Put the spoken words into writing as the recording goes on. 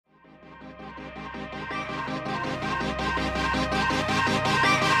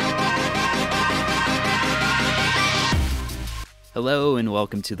Hello and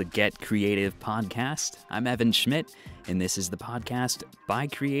welcome to the Get Creative podcast. I'm Evan Schmidt, and this is the podcast by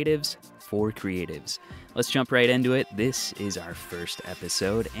creatives for creatives. Let's jump right into it. This is our first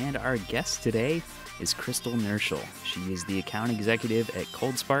episode, and our guest today is Krystle Nirschel. She is the account executive at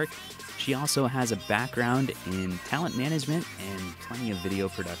ColdSpark. She also has a background in talent management and plenty of video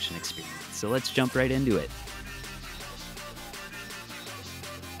production experience. So let's jump right into it.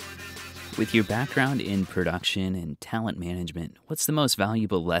 With your background in production and talent management, what's the most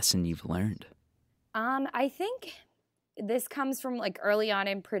valuable lesson you've learned? I think this comes from like early on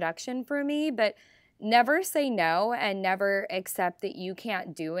in production for me, but never say no and never accept that you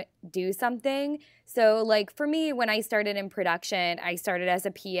can't do something. So like for me, when I started in production, I started as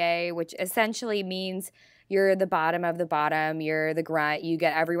a PA, which essentially means you're the bottom of the bottom, you're the grunt, you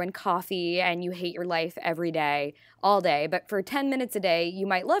get everyone coffee and you hate your life every day, all day. But for 10 minutes a day, you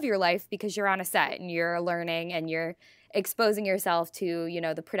might love your life because you're on a set and you're learning and you're exposing yourself to,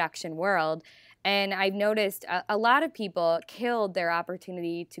 the production world. And I've noticed a lot of people killed their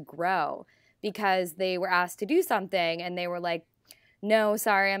opportunity to grow because they were asked to do something and they were like, no,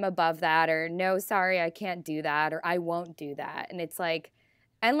 sorry, I'm above that, or no, sorry, I can't do that, or I won't do that. And it's like,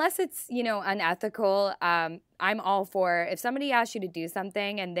 unless it's, unethical, I'm all for if somebody asks you to do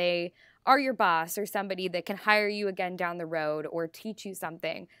something and they are your boss or somebody that can hire you again down the road or teach you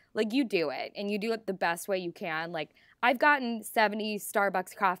something, like you do it and you do it the best way you can. Like I've gotten 70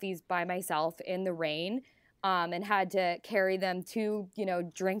 Starbucks coffees by myself in the rain and had to carry them 2,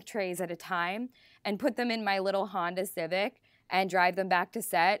 drink trays at a time and put them in my little Honda Civic and drive them back to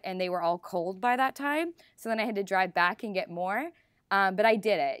set. And they were all cold by that time. So then I had to drive back and get more. But I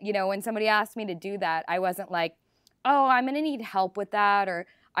did it. When somebody asked me to do that, I wasn't like, oh, I'm going to need help with that, or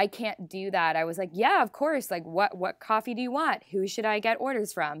I can't do that. I was like, yeah, of course. Like, what coffee do you want? Who should I get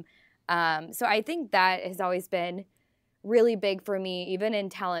orders from? So I think that has always been really big for me, even in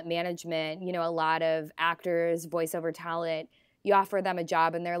talent management. A lot of actors, voiceover talent, you offer them a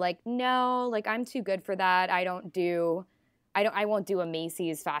job and they're like, no, like I'm too good for that. I won't do a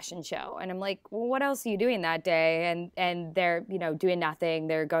Macy's fashion show. And I'm like, well, what else are you doing that day? And they're, doing nothing.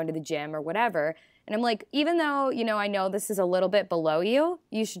 They're going to the gym or whatever. And I'm like, even though, I know this is a little bit below you,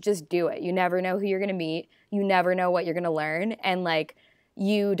 you should just do it. You never know who you're going to meet. You never know what you're going to learn. And like,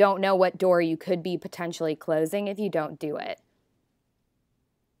 you don't know what door you could be potentially closing if you don't do it.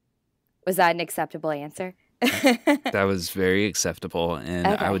 Was that an acceptable answer? That was very acceptable, and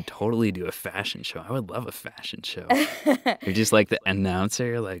Okay. I would totally do a fashion show. I would love a fashion show. You're just like the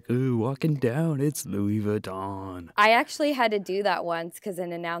announcer, like, ooh, walking down, it's Louis Vuitton. I actually had to do that once because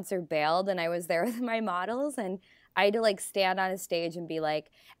an announcer bailed and I was there with my models and I had to like stand on a stage and be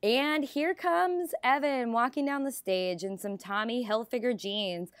like, and here comes Evan walking down the stage in some Tommy Hilfiger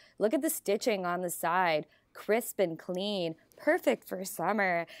jeans. Look at the stitching on the side, crisp and clean. Perfect for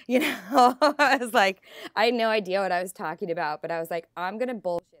summer. I was like, I had no idea what I was talking about, but I was like, I'm going to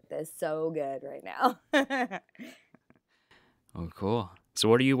bullshit this so good right now. Oh, cool. So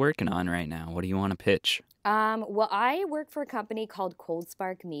what are you working on right now? What do you want to pitch? Well, I work for a company called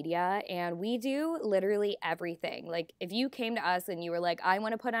ColdSpark Media, and we do literally everything. Like, if you came to us and you were like, I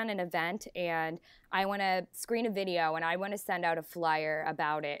want to put on an event, and I want to screen a video, and I want to send out a flyer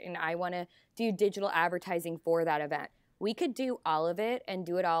about it, and I want to do digital advertising for that event, we could do all of it and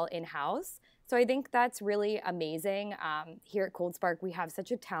do it all in-house. So I think that's really amazing. Here at ColdSpark, we have such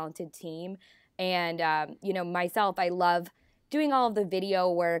a talented team. And, myself, I love doing all of the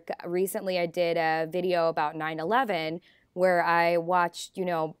video work. Recently, I did a video about 9/11 where I watched,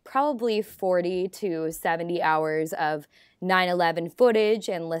 probably 40 to 70 hours of 9/11 footage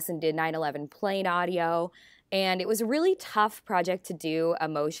and listened to 9/11 plane audio. And it was a really tough project to do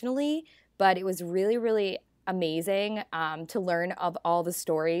emotionally, but it was really, really amazing to learn of all the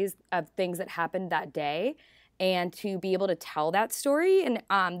stories of things that happened that day and to be able to tell that story.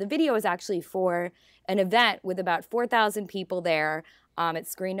 And the video is actually for an event with about 4,000 people there. It's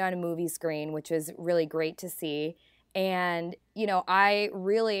screened on a movie screen, which was really great to see. And, I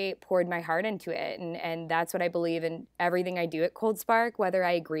really poured my heart into it. And that's what I believe in everything I do at ColdSpark, whether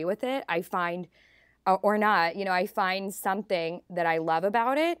I agree with it, I find or not, I find something that I love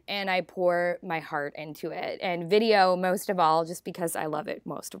about it and I pour my heart into it. And video, most of all, just because I love it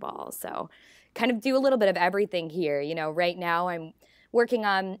most of all. So kind of do a little bit of everything here. Right now I'm working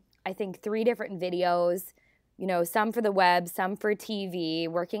on, I think, 3 different videos, some for the web, some for TV,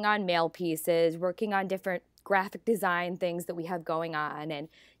 working on mail pieces, working on different graphic design things that we have going on, and,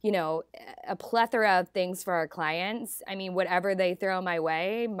 a plethora of things for our clients. I mean, whatever they throw my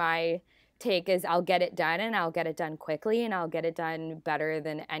way, my take is I'll get it done, and I'll get it done quickly, and I'll get it done better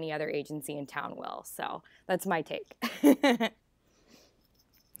than any other agency in town will. So that's my take.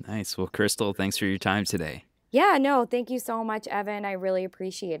 Nice. Well, Krystle, thanks for your time today. Yeah, no, thank you so much, Evan. I really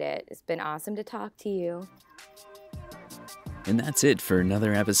appreciate it. It's been awesome to talk to you. And that's it for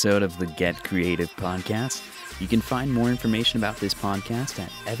another episode of the Get Creative podcast. You can find more information about this podcast at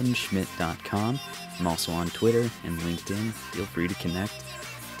evanschmidt.com. I'm also on Twitter and LinkedIn. Feel free to connect.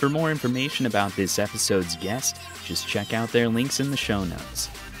 For more information about this episode's guest, just check out their links in the show notes.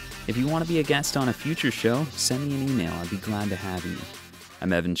 If you want to be a guest on a future show, send me an email. I'd be glad to have you.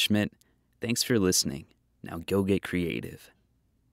 I'm Evan Schmidt. Thanks for listening. Now go get creative.